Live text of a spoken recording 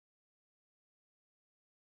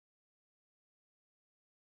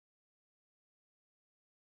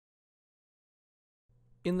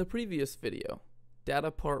In the previous video,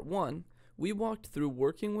 Data Part 1, we walked through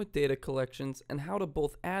working with data collections and how to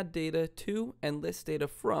both add data to and list data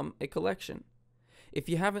from a collection. If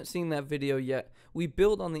you haven't seen that video yet, we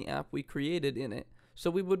build on the app we created in it,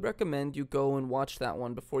 so we would recommend you go and watch that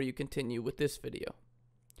one before you continue with this video.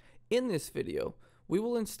 In this video, we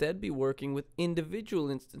will instead be working with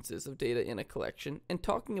individual instances of data in a collection and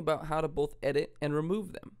talking about how to both edit and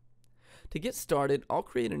remove them. To get started, I'll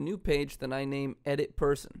create a new page that I name Edit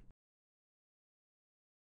Person.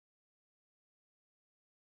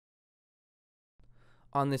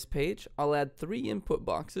 On this page, I'll add 3 input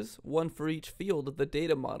boxes, one for each field of the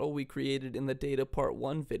data model we created in the Data Part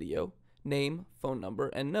 1 video, name, phone number,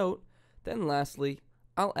 and note. Then lastly,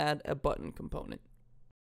 I'll add a button component.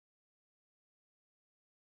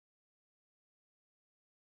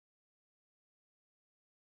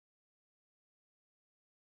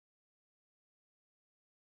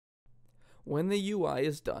 When the UI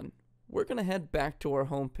is done, we're going to head back to our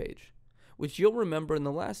home page, which you'll remember in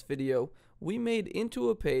the last video we made into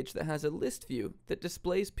a page that has a list view that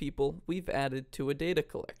displays people we've added to a data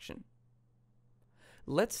collection.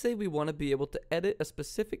 Let's say we want to be able to edit a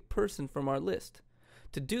specific person from our list.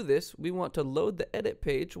 To do this, we want to load the edit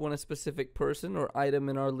page when a specific person or item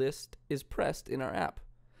in our list is pressed in our app.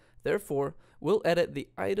 Therefore, we'll edit the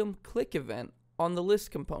item click event on the list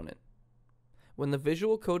component. When the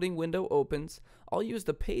visual coding window opens, I'll use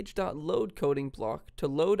the page.load coding block to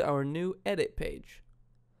load our new edit page.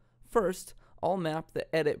 First, I'll map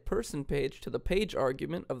the edit person page to the page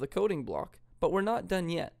argument of the coding block, but we're not done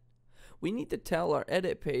yet. We need to tell our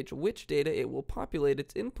edit page which data it will populate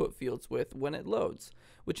its input fields with when it loads,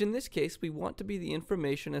 which in this case we want to be the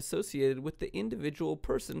information associated with the individual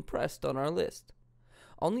person pressed on our list.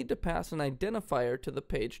 I'll need to pass an identifier to the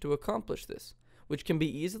page to accomplish this, which can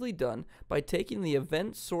be easily done by taking the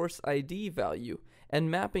event source ID value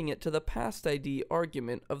and mapping it to the past ID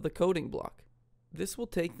argument of the coding block. This will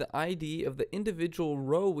take the ID of the individual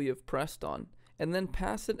row we have pressed on and then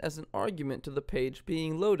pass it as an argument to the page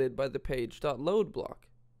being loaded by the page.load block.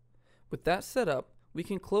 With that set up, we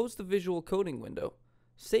can close the visual coding window,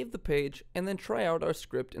 save the page, and then try out our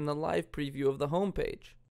script in the live preview of the home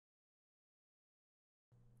page.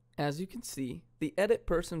 As you can see, the edit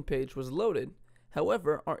person page was loaded.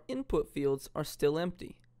 However, our input fields are still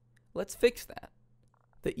empty. Let's fix that.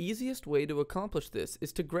 The easiest way to accomplish this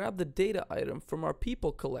is to grab the data item from our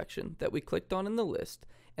people collection that we clicked on in the list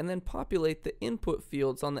and then populate the input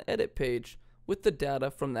fields on the edit page with the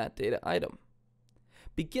data from that data item.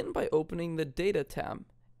 Begin by opening the Data tab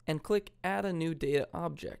and click Add a new data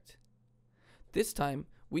object. This time,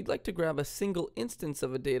 we'd like to grab a single instance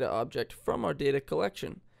of a data object from our data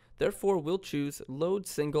collection. Therefore, we'll choose Load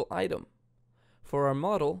Single Item. For our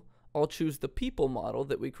model, I'll choose the people model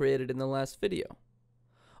that we created in the last video.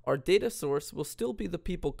 Our data source will still be the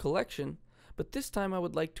people collection, but this time I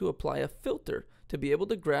would like to apply a filter to be able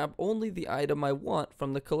to grab only the item I want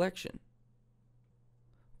from the collection.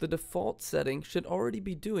 The default setting should already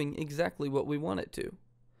be doing exactly what we want it to.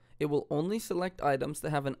 It will only select items that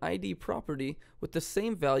have an ID property with the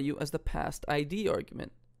same value as the past ID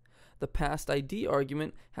argument. The past ID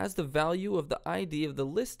argument has the value of the ID of the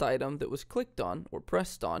list item that was clicked on or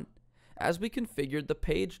pressed on, as we configured the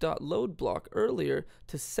page.load block earlier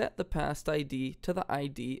to set the past ID to the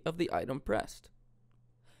ID of the item pressed.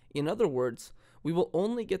 In other words, we will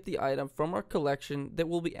only get the item from our collection that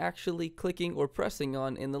we'll be actually clicking or pressing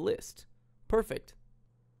on in the list. Perfect.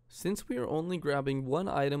 Since we are only grabbing one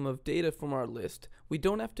item of data from our list, we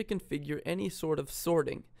don't have to configure any sort of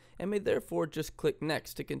sorting, and may therefore just click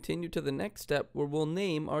Next to continue to the next step where we'll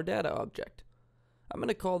name our data object. I'm going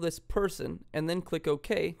to call this person and then click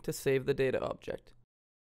OK to save the data object.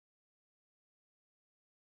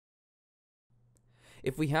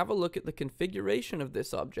 If we have a look at the configuration of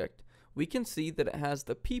this object, we can see that it has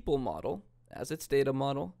the people model as its data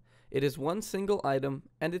model, it is one single item,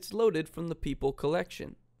 and it's loaded from the people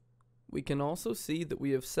collection. We can also see that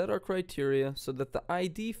we have set our criteria so that the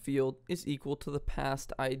ID field is equal to the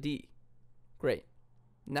past ID. Great.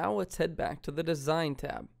 Now let's head back to the Design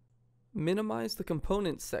tab. Minimize the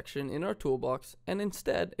Components section in our toolbox and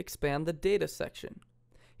instead expand the Data section.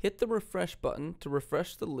 Hit the Refresh button to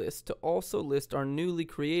refresh the list to also list our newly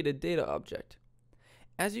created data object.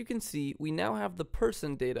 As you can see, we now have the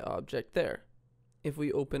person data object there. If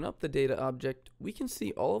we open up the data object, we can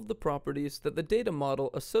see all of the properties that the data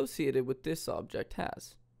model associated with this object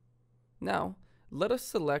has. Now, let us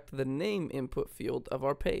select the name input field of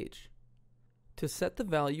our page. To set the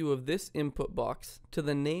value of this input box to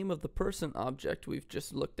the name of the person object we've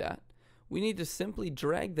just looked at, we need to simply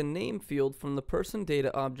drag the name field from the person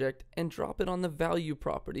data object and drop it on the value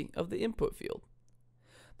property of the input field.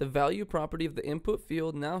 The value property of the input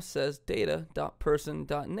field now says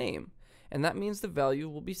data.person.name, and that means the value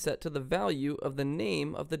will be set to the value of the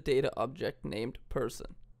name of the data object named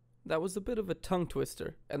person. That was a bit of a tongue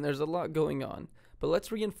twister, and there's a lot going on, but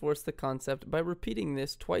let's reinforce the concept by repeating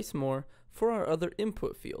this twice more for our other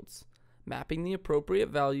input fields, mapping the appropriate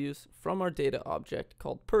values from our data object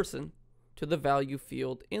called person to the value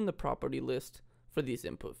field in the property list for these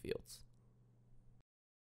input fields.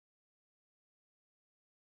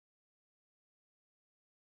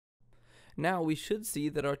 Now we should see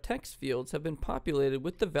that our text fields have been populated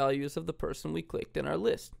with the values of the person we clicked in our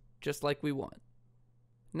list, just like we want.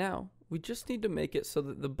 Now, we just need to make it so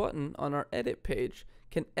that the button on our edit page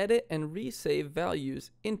can edit and resave values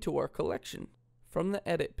into our collection. From the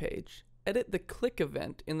edit page, edit the click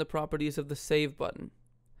event in the properties of the save button.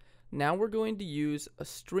 Now we're going to use a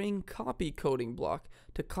string copy coding block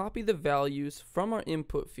to copy the values from our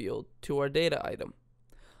input field to our data item.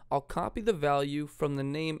 I'll copy the value from the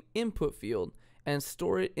name input field and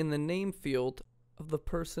store it in the name field of the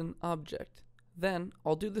person object. Then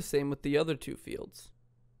I'll do the same with the other two fields.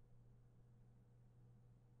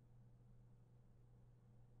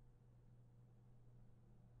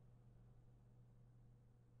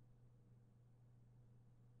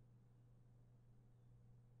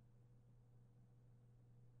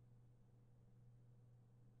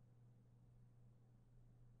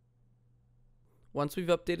 Once we've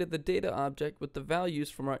updated the data object with the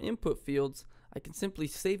values from our input fields, I can simply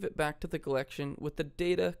save it back to the collection with the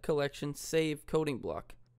data collection save coding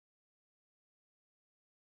block.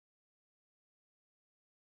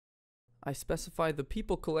 I specify the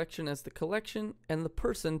people collection as the collection and the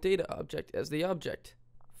person data object as the object.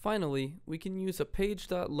 Finally, we can use a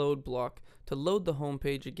page.load block to load the home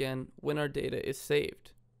page again when our data is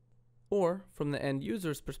saved, or from the end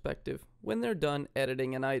user's perspective when they're done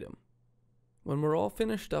editing an item. When we're all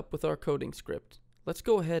finished up with our coding script, let's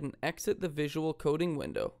go ahead and exit the visual coding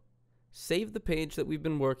window, save the page that we've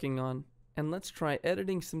been working on, and let's try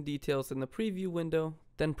editing some details in the preview window,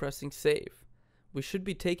 then pressing save. We should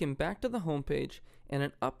be taken back to the home page, and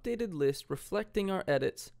an updated list reflecting our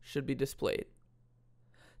edits should be displayed.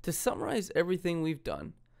 To summarize everything we've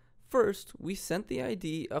done, first, we sent the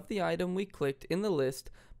ID of the item we clicked in the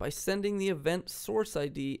list by sending the event source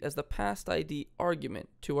ID as the past ID argument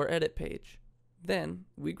to our edit page. Then,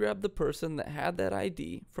 we grabbed the person that had that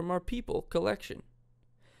ID from our people collection.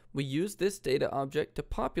 We used this data object to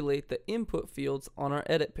populate the input fields on our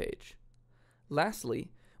edit page.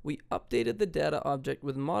 Lastly, we updated the data object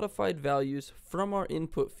with modified values from our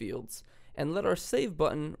input fields and let our save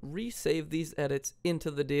button resave these edits into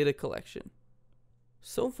the data collection.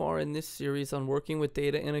 So far in this series on working with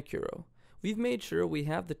data in Aquro, we've made sure we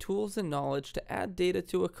have the tools and knowledge to add data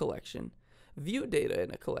to a collection, view data in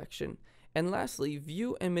a collection, and lastly,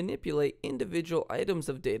 view and manipulate individual items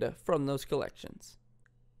of data from those collections.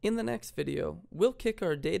 In the next video, we'll kick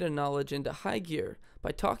our data knowledge into high gear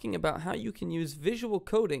by talking about how you can use visual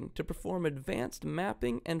coding to perform advanced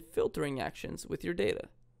mapping and filtering actions with your data.